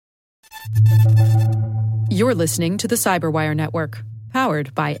You're listening to the Cyberwire Network,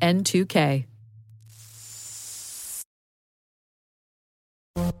 powered by N2K.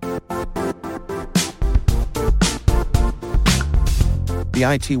 The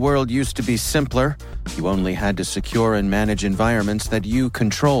IT world used to be simpler. You only had to secure and manage environments that you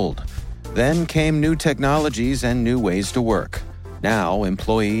controlled. Then came new technologies and new ways to work. Now,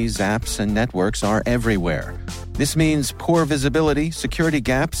 employees, apps, and networks are everywhere. This means poor visibility, security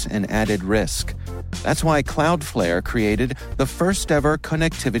gaps, and added risk. That's why Cloudflare created the first-ever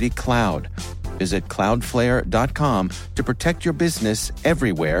connectivity cloud. Visit cloudflare.com to protect your business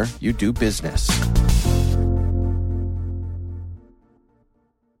everywhere you do business.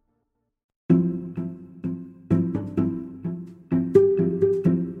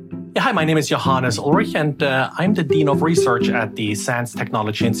 Hi, my name is Johannes Ullrich, and I'm the Dean of Research at the SANS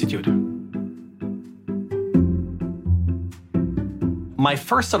Technology Institute. My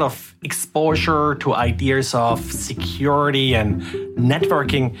first sort of exposure to ideas of security and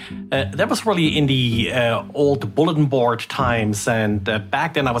networking, that was really in the old bulletin board times. And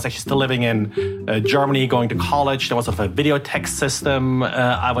back then I was actually still living in Germany, going to college. There was sort of a video text system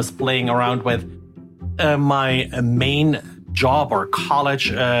I was playing around with. My main job or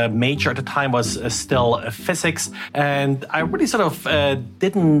college major at the time was still physics. And I really sort of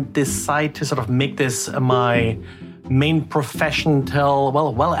didn't decide to sort of make this my main profession till,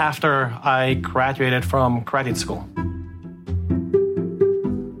 well after I graduated from graduate school.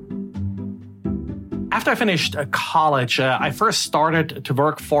 After I finished college, I first started to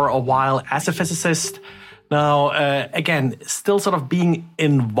work for a while as a physicist. Now, again, still sort of being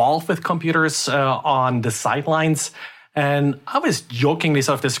involved with computers on the sidelines. And I always jokingly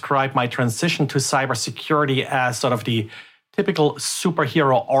sort of describe my transition to cybersecurity as sort of the typical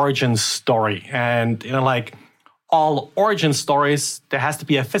superhero origin story. And, like all origin stories, there has to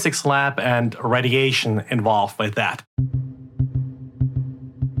be a physics lab and radiation involved with that.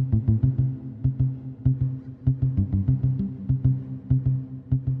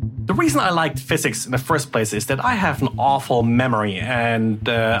 The reason I liked physics in the first place is that I have an awful memory, and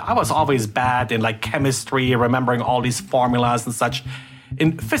I was always bad in like chemistry, remembering all these formulas and such.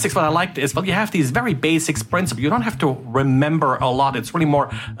 In physics, what I liked is, you have these very basic principles. You don't have to remember a lot. It's really more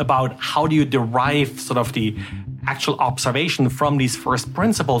about how do you derive sort of the actual observation from these first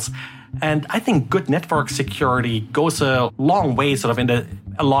principles. And I think good network security goes a long way sort of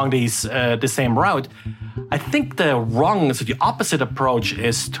along these the same route. I think the opposite approach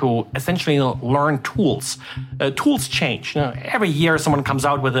is to essentially learn tools. Tools change. Every year someone comes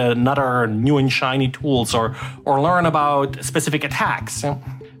out with another new and shiny tools or learn about specific attacks.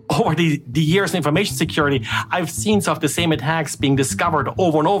 Over the years in information security, I've seen some of the same attacks being discovered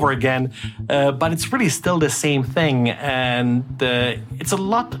over and over again, but it's really still the same thing. And it's a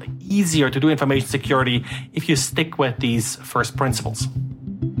lot easier to do information security if you stick with these first principles.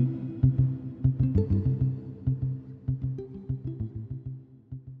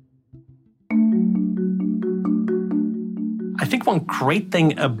 I think one great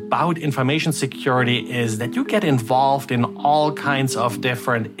thing about information security is that you get involved in all kinds of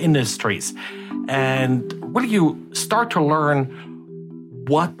different industries. And really you start to learn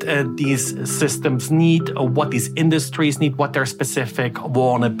what these systems need, what these industries need, what their specific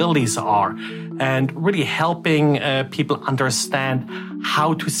vulnerabilities are, and really helping people understand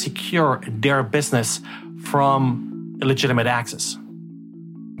how to secure their business from illegitimate access.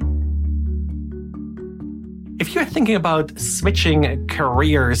 If you're thinking about switching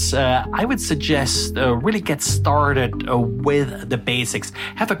careers, I would suggest really get started with the basics.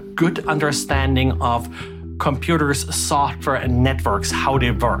 Have a good understanding of computers, software, and networks, how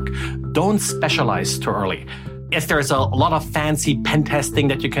they work. Don't specialize too early. Yes, there's a lot of fancy pen testing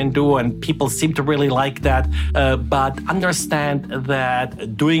that you can do, and people seem to really like that. But understand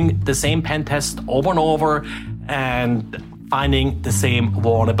that doing the same pen test over and over and finding the same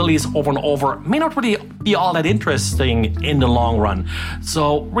vulnerabilities over and over may not really be all that interesting in the long run.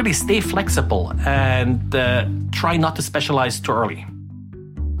 So really stay flexible and try not to specialize too early.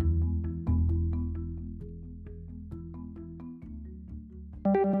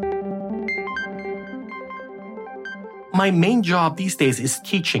 My main job these days is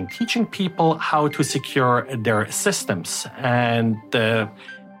teaching people how to secure their systems, and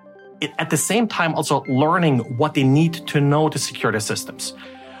at the same time also learning what they need to know to secure their systems.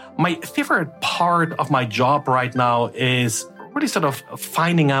 My favorite part of my job right now is really sort of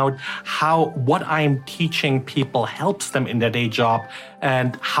finding out how what I'm teaching people helps them in their day job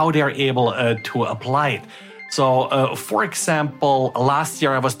and how they're able to apply it. So, for example, last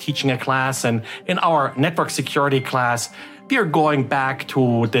year I was teaching a class, and in our network security class, we are going back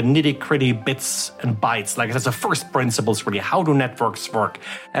to the nitty-gritty bits and bytes. Like that's the first principles, really. How do networks work?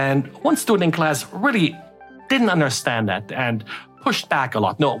 And one student in class really didn't understand that and pushed back a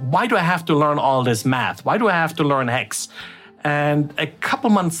lot. No, why do I have to learn all this math? Why do I have to learn hex? And a couple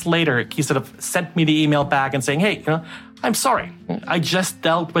months later, he sort of sent me the email back and saying, hey, I'm sorry. I just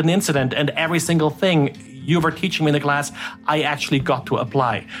dealt with an incident, and every single thing you were teaching me in the class, I actually got to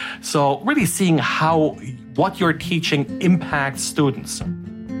apply. So really seeing how what you're teaching impacts students,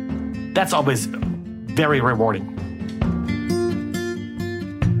 that's always very rewarding.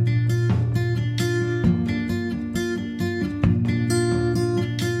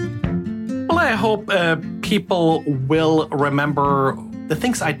 Well, I hope people will remember the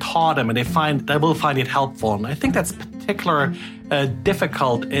things I taught them, and they will find it helpful. And I think that's particularly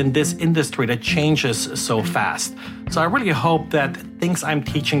difficult in this industry that changes so fast. So I really hope that things I'm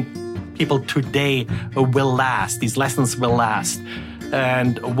teaching people today will last. These lessons will last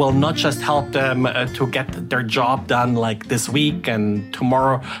and will not just help them to get their job done like this week and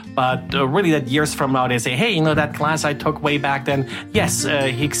tomorrow, but really that years from now they say, hey, that class I took way back then, yes,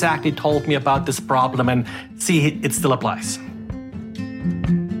 he exactly told me about this problem, and see, it still applies.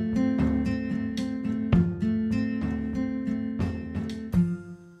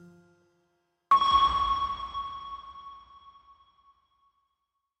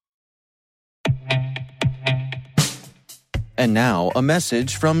 And now, a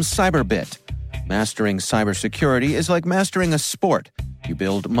message from Cyberbit. Mastering cybersecurity is like mastering a sport. You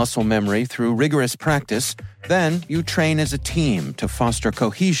build muscle memory through rigorous practice, then you train as a team to foster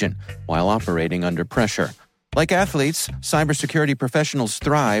cohesion while operating under pressure. Like athletes, cybersecurity professionals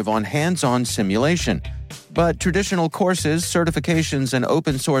thrive on hands-on simulation. But traditional courses, certifications, and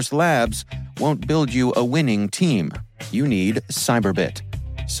open-source labs won't build you a winning team. You need Cyberbit.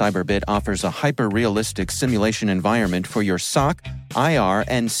 Cyberbit offers a hyper-realistic simulation environment for your SOC, IR,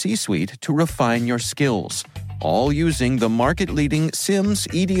 and C-suite to refine your skills, all using the market-leading SIMs,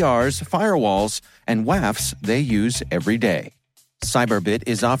 EDRs, firewalls, and WAFs they use every day. Cyberbit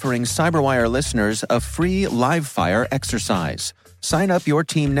is offering CyberWire listeners a free live-fire exercise. Sign up your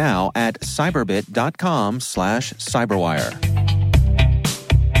team now at cyberbit.com/cyberwire.